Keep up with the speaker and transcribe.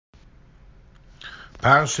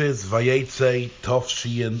Parshas vayeitzei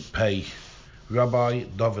Tovshin Pei. Rabbi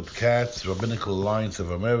David Katz, Rabbinical Alliance of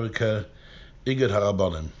America, Igad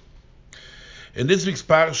Harabanim. In this week's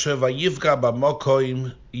Parsha, Vayivga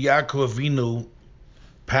B'Mokoim, Yaakov Avinu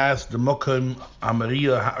passed the Mokoim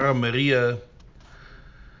Har,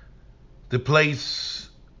 the place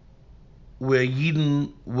where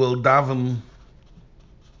Yidden will daven,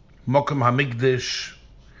 Mokoim HaMikdash,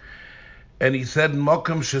 and he said,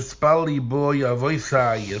 Mokoim Shespali Bo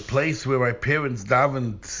vayeitzei, a place where my parents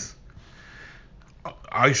davened,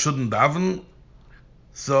 I shouldn't daven.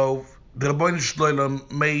 So the Rebbeinu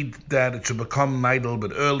Shloim made that it should become night a little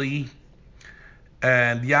bit early,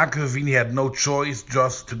 and Yaakov Avinu had no choice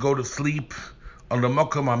just to go to sleep on the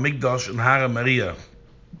Mokom HaMikdash in Har Moriah.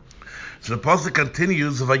 So the pasuk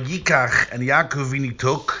continues, Vayikach, and Yaakov Avinu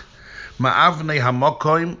took Ma'avnei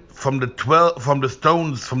HaMokom from the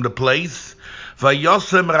stones from the place,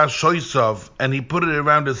 Vayosem Rashoisav, and he put it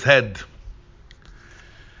around his head.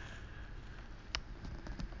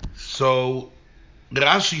 So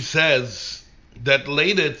Rashi says that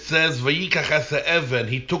later it says Vayikach asa even,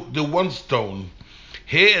 he took the one stone.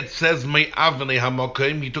 Here it says Me'avnei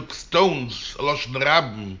HaMokom, he took stones, Lashon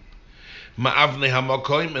Rabim, Ma'avnei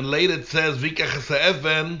HaMokom, and later it says Vayikach asa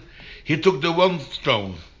even, he took the one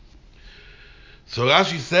stone. So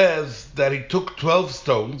Rashi says that he took 12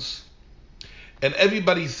 stones, and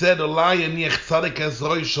everybody said, Olai aniach tzadik es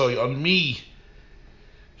roishoy, on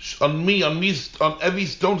every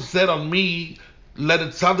stone said, on me, let a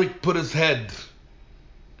tzaddik put his head.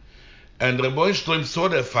 And Rebbeinu Shloim saw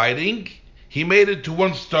their fighting, he made it to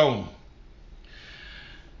one stone.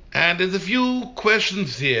 And there's a few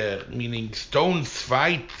questions here, meaning stones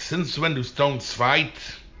fight, since when do stones fight?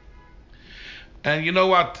 And you know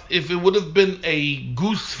what, if it would have been a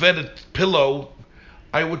goose-feathered pillow,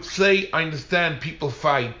 I would say, I understand people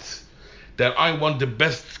fight, that I want the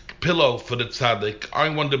best pillow for the tzaddik, I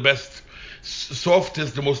want the best,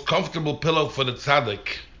 softest, the most comfortable pillow for the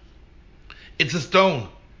tzaddik. It's a stone.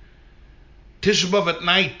 Tisha B'Av at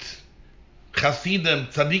night, Chasidim,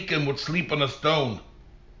 tzaddikim would sleep on a stone.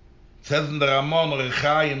 It says in the Ramon,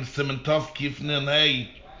 Rechayim, Simen Tov, Kifnin, Hey,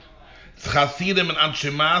 Chasidim and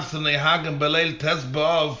Anshimas and Nehagim Beleil Tes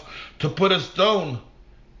B'Av to put a stone,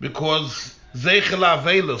 because Zeichel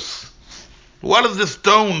Avelus. What is the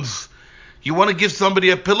stones? You want to give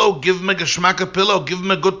somebody a pillow? Give him a geschmacka pillow. Give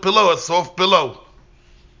him a good pillow, a soft pillow.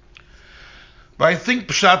 But I think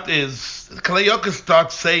Pshat is, Kali Yaakov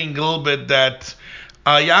starts saying a little bit that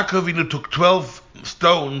Yaakov Avinu took 12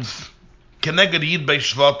 stones, Keneged Yid by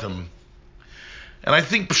Shvotim. And I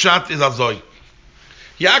think Pshat is Azoi.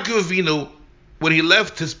 Yaakov Avinu, when he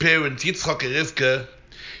left his parents, Yitzchak and Rivka,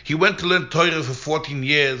 he went to learn Torah for 14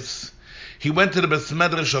 years. He went to the Beis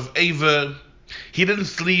Medrash of Eva. He didn't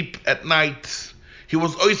sleep at night. He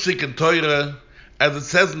was oisik in Torah, as it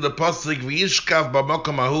says in the pasuk, V'yishkav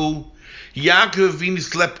b'mokom hahu. Yaakov Avinu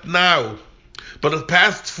slept now, but the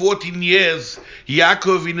past 14 years,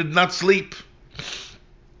 Yaakov Avinu did not sleep.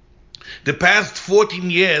 The past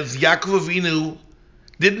 14 years, Yaakov Avinu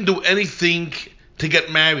didn't do anything to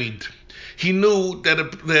get married. He knew that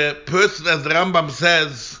the person, as the Rambam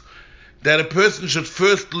says, that a person should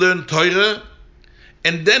first learn Torah,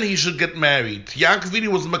 and then he should get married. Yaakov Avinu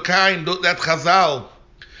was Makayim, that Chazal,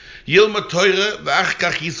 Yilma Torah,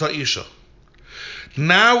 v'achkach yisa isha.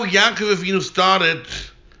 Now Yaakov Avinu started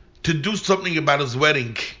to do something about his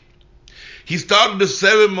wedding. He started the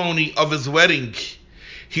ceremony of his wedding.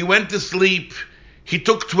 He went to sleep. He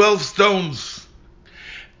took 12 stones.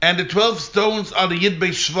 And the 12 stones are the Yid by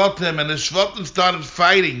Shvotim, and the Shvotim started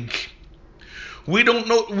fighting. We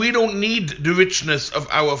don't need the richness of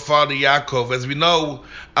our father Yaakov. As we know,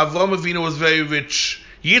 Avraham Avinu was very rich,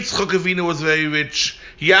 Yitzchak Avinu was very rich,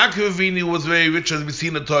 Yaakov Avinu was very rich, as we see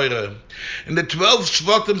in the Torah. And the 12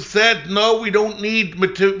 Shvotim said, no, we don't need,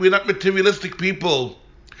 we're not materialistic people.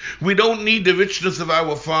 We don't need the richness of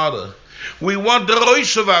our father. We want the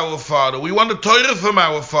Rosh of our father. We want the Torah from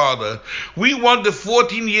our father. We want the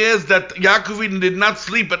 14 years that Yaakov did not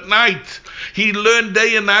sleep at night. He learned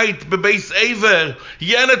day and night, bebeis Ever.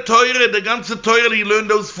 Yene Torah, the ganze Torah, he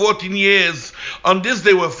learned those 14 years. On this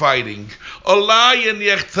they were fighting. Olai and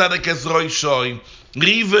Yechtzadek es Roishoy.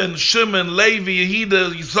 Reuven, Shimon, Levi,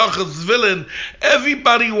 Yehuda, Yisachar, Zvilin,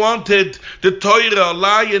 everybody wanted the Torah,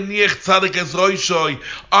 Olai and Niech Tzaddik es Roishoy.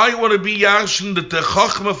 I want to be Yarshin, the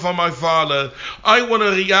Chachma for my father. I want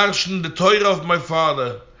to Yarshin, the Torah of my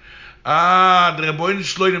father. The Rebbeinu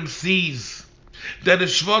Shloim sees that the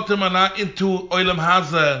Shvotim are not into Olam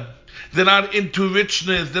Hazeh. They're not into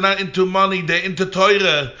richness. They're not into money. They're into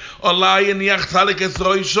Torah.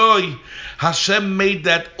 Hashem made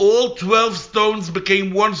that all 12 stones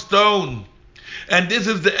became one stone. And this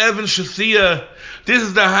is the Evan Shasiya. This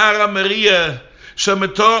is the Hara Maria. Shom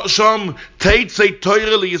vayeitzei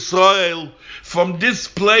Torah Yisrael. From this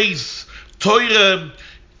place, Torah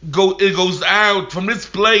it goes out. From this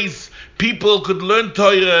place, people could learn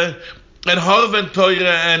Torah and harven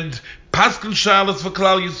Torah and paskin shalas for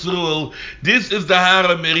Klal Yisrael. This is the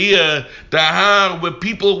Hara Maria, the Har where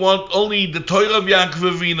people want only the Torah of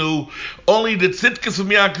Yaakov Avinu, only the tzidkes from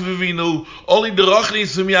Yaakov Avinu, only the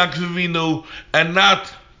rochnis from Yaakov Avinu, and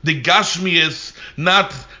not the gashmias,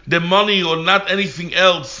 not the money or not anything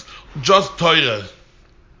else, just Torah.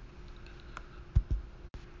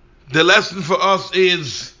 The lesson for us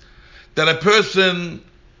is that a person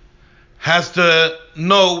has to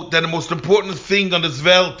know that the most important thing on this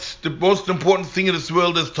world, the most important thing in this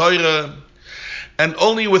world is Torah. And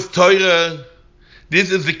only with Torah,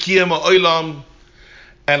 this is the Kiyam Olam.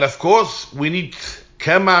 And of course, we need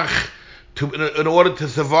Kemach in order to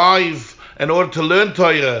survive, in order to learn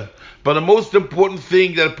Torah. But the most important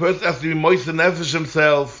thing that a person has to be moist and nefesh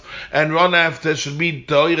himself and run after should be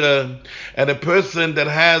Torah. And a person that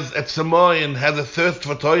has etzamoy and has a thirst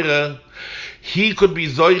for Torah, he could be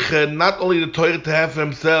zoiche, not only the Torah to have for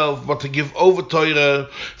himself, but to give over Torah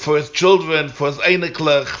for his children, for his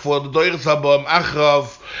einiklech, for the Doiris Habam,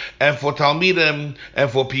 Achrav, and for Talmidim, and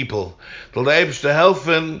for people. The Eibsh to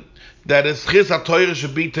helfen that his chis ha-Torah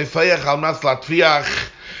should be tefeach al mas latviach.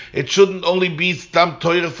 It shouldn't only be stam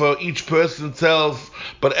Torah for each person itself,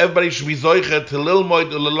 but everybody should be zoiche to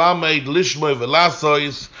lilmoid, ulalameid, lishmoy,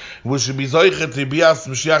 velasois. We should be zoiche to bias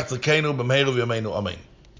Mashiach tzekenu b'meiru v'yameinu. Amen.